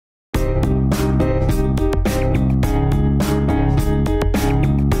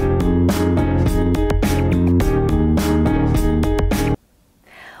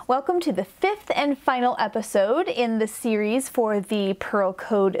Welcome to the fifth and final episode in the series for the Purl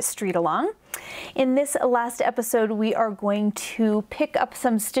Code Street Along. In this last episode, we are going to pick up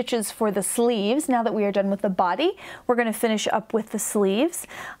some stitches for the sleeves. Now that we are done with the body, we're going to finish up with the sleeves,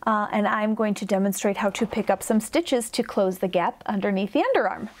 and I'm going to demonstrate how to pick up some stitches to close the gap underneath the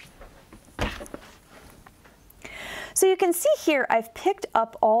underarm. So you can see here I've picked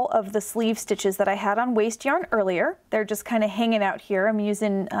up all of the sleeve stitches that I had on waste yarn earlier. They're just kind of hanging out here. I'm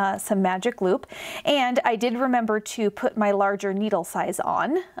using some magic loop, and I did remember to put my larger needle size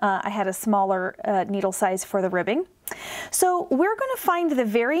on. I had a smaller needle size for the ribbing. So we're going to find the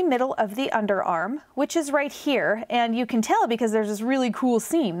very middle of the underarm, which is right here, and you can tell because there's this really cool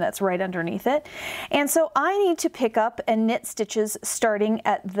seam that's right underneath it. And so I need to pick up and knit stitches starting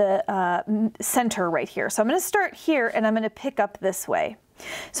at the center right here. So I'm going to start here and I'm going to pick up this way.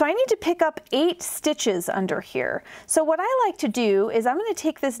 So I need to pick up 8 stitches under here. So what I like to do is I'm going to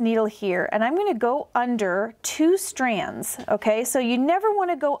take this needle here and I'm going to go under 2 strands, okay? So you never want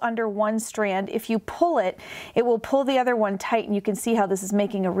to go under one strand. If you pull it, it will pull the other one tight, and you can see how this is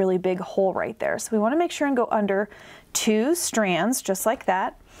making a really big hole right there. So we want to make sure and go under 2 strands, just like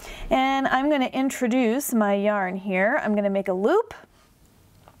that. And I'm going to introduce my yarn here. I'm going to make a loop,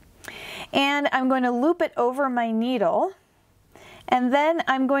 and I'm going to loop it over my needle. And then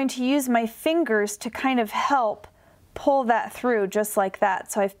I'm going to use my fingers to kind of help pull that through just like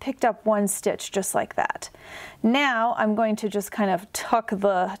that. So I've picked up 1 stitch just like that. Now I'm going to just kind of tuck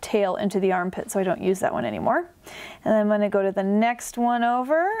the tail into the armpit so I don't use that one anymore. And then I'm going to go to the next one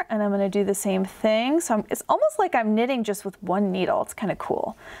over and I'm going to do the same thing. So it's almost like I'm knitting just with 1 needle. It's kind of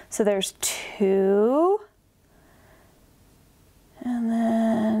cool. So there's 2 and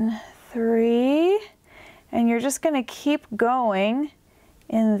then 3. And you're just going to keep going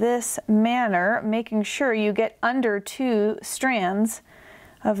in this manner, making sure you get under 2 strands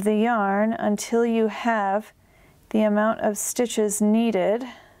of the yarn until you have the amount of stitches needed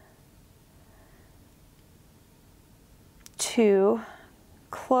to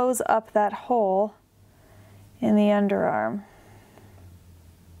close up that hole in the underarm.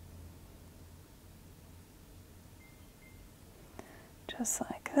 Just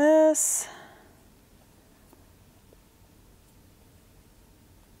like this.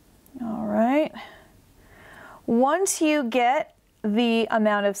 All right. Once you get the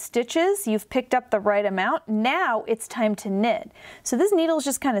amount of stitches, you've picked up the right amount, now it's time to knit. So this needle is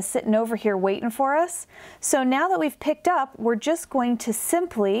just kind of sitting over here waiting for us. So now that we've picked up, we're just going to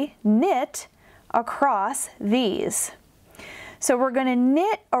simply knit across these. So we're going to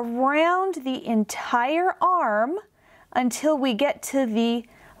knit around the entire arm until we get to the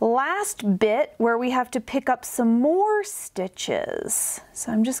last bit where we have to pick up some more stitches.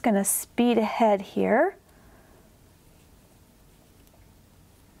 So I'm just going to speed ahead here.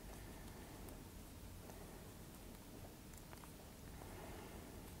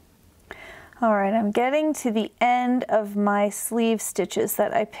 All right, I'm getting to the end of my sleeve stitches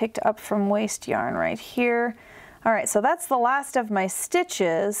that I picked up from waste yarn right here. All right, so that's the last of my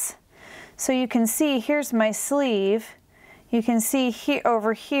stitches. So you can see here's my sleeve. You can see here,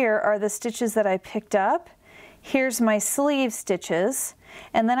 over here are the stitches that I picked up. Here's my sleeve stitches,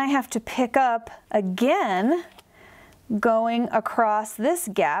 and then I have to pick up again going across this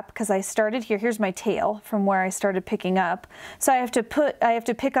gap because I started here. Here's my tail from where I started picking up. So I have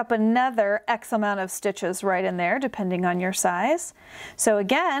to pick up another X amount of stitches right in there depending on your size. So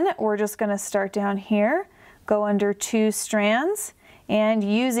again, we're just going to start down here, go under 2 strands, and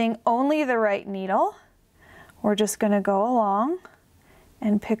using only the right needle, we're just going to go along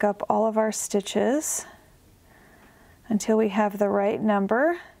and pick up all of our stitches until we have the right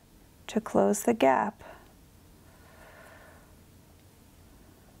number to close the gap.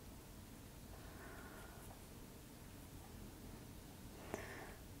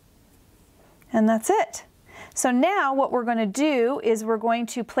 And that's it. So now what we're going to do is we're going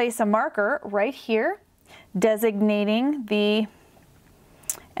to place a marker right here, designating the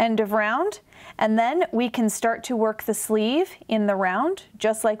end of round, and then we can start to work the sleeve in the round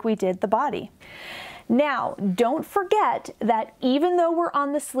just like we did the body. Now, don't forget that even though we're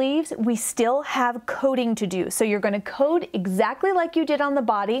on the sleeves, we still have coding to do. So you're going to code exactly like you did on the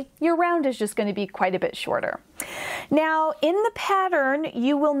body. Your round is just going to be quite a bit shorter. Now in the pattern,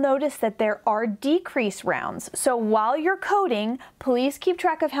 you will notice that there are decrease rounds. So while you're coding, please keep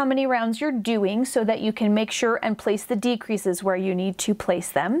track of how many rounds you're doing so that you can make sure and place the decreases where you need to place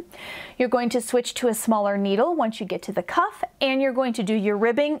them. You're going to switch to a smaller needle once you get to the cuff, and you're going to do your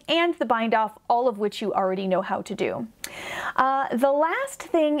ribbing and the bind off, all of which you already know how to do. The last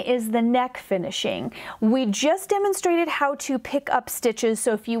thing is the neck finishing. We just demonstrated how to pick up stitches,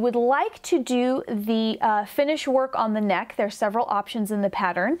 so if you would like to do the finish work on the neck, there are several options in the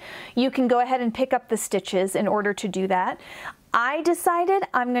pattern. You can go ahead and pick up the stitches in order to do that. I decided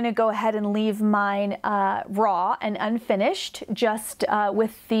I'm going to go ahead and leave mine raw and unfinished, just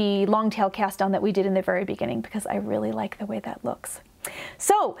with the long tail cast on that we did in the very beginning, because I really like the way that looks.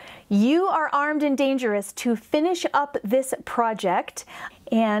 So you are armed and dangerous to finish up this project,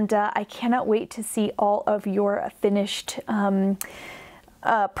 and I cannot wait to see all of your finished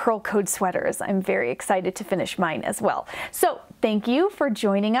Purl code sweaters. I'm very excited to finish mine as well. So thank you for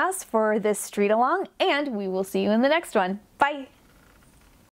joining us for this street along, and we will see you in the next one. Bye!